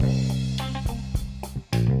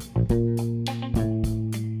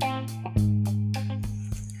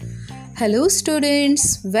Hello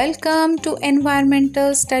students, welcome to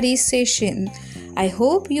environmental studies session. I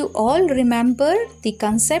hope you all remember the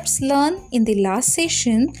concepts learned in the last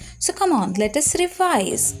session. So come on, let us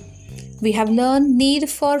revise. We have learned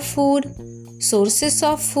need for food, sources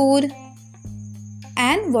of food,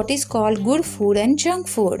 and what is called good food and junk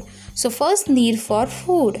food. So first, need for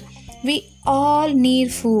food. We all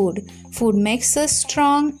need food. Food makes us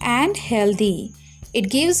strong and healthy.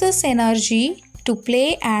 It gives us energy to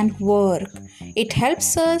play and work. It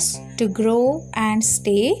helps us to grow and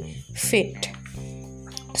stay fit.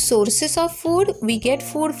 Sources of food, we get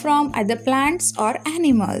food from either plants or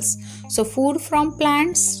animals. So food from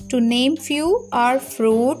plants, to name few, are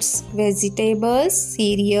fruits, vegetables,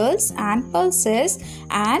 cereals and pulses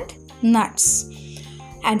and nuts.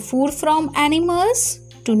 And food from animals,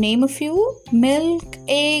 to name a few, milk,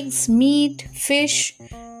 eggs, meat, fish.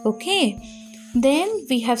 Okay. Then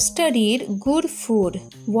we have studied good food.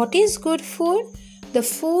 What is good food? The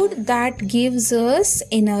food that gives us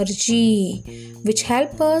energy, which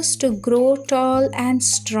helps us to grow tall and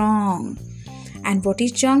strong. And what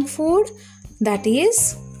is junk food? That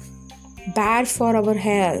is bad for our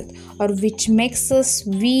health, or which makes us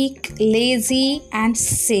weak, lazy and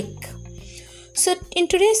sick. So in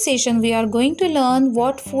today's session, we are going to learn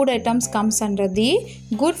what food items comes under the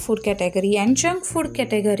good food category and junk food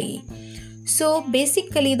category. So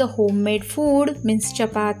basically the homemade food means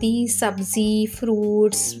chapati, sabzi,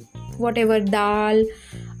 fruits, whatever dal,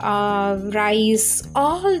 rice,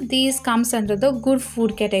 all these comes under the good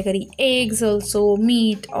food category. Eggs also,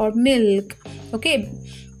 meat or milk. Okay,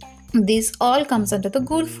 this all comes under the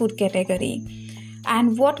good food category.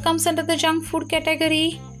 And what comes under the junk food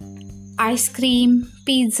category? Ice cream,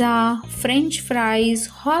 pizza, french fries,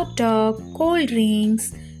 hot dog, cold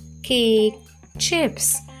drinks, cake,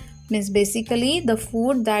 chips. Means basically the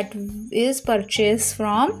food that is purchased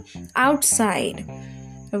from outside.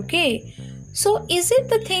 Okay, so is it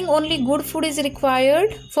the thing only good food is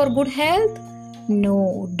required for good health?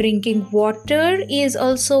 No, drinking water is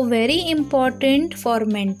also very important for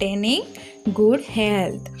maintaining good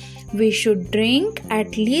health. We should drink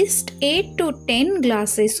at least 8 to 10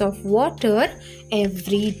 glasses of water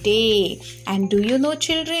every day. And do you know,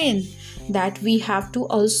 children, that we have to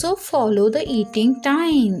also follow the eating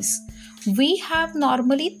times. We have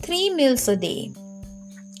normally 3 meals a day.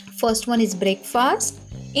 First one is breakfast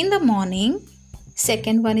in the morning,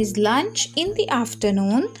 second one is lunch in the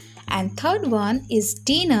afternoon, and third one is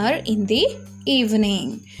dinner in the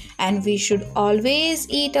evening. And we should always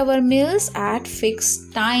eat our meals at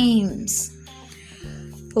fixed times.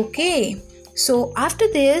 Okay. So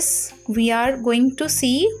after this, we are going to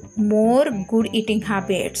see more good eating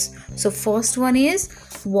habits. So first one is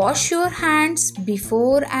wash your hands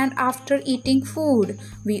before and after eating food.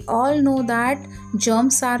 We all know that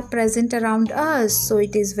germs are present around us. So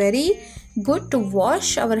it is very good to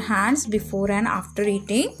wash our hands before and after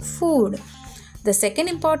eating food. The second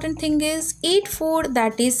important thing is eat food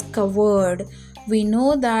that is covered. We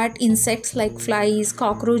know that insects like flies,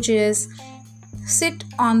 cockroaches sit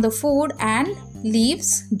on the food and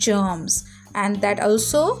leaves germs, and that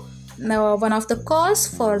also one of the cause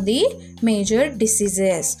for the major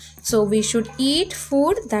diseases. So we should eat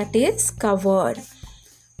food that is covered.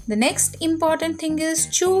 The next important thing is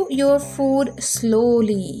chew your food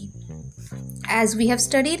slowly. As we have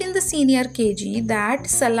studied in the senior KG that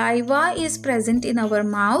saliva is present in our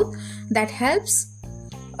mouth that helps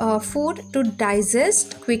food to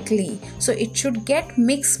digest quickly. So it should get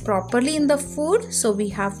mixed properly in the food. So we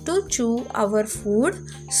have to chew our food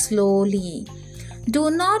slowly. Do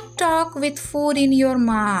not talk with food in your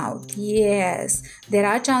mouth. Yes, there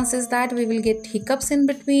are chances that we will get hiccups in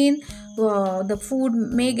between. The food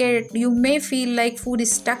you may feel like food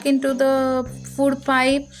is stuck into the food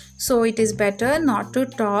pipe. So it is better not to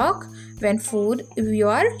talk when you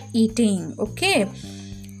are eating. Okay.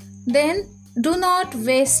 Then do not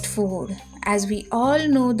waste food. As we all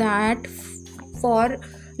know that for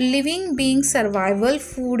living being survival,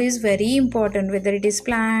 food is very important, whether it is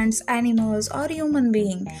plants, animals or human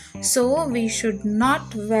being. So we should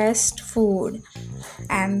not waste food.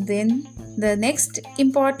 And then the next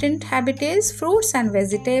important habit is fruits and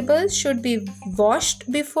vegetables should be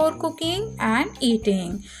washed before cooking and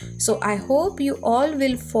eating. So I hope you all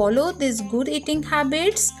will follow these good eating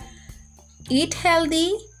habits. Eat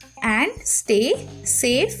healthy and stay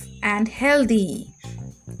safe and healthy.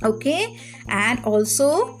 Okay, and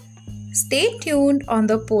also stay tuned on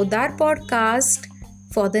the Podar podcast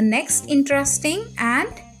for the next interesting and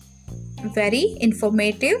very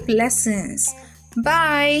informative lessons.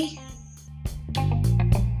 Bye.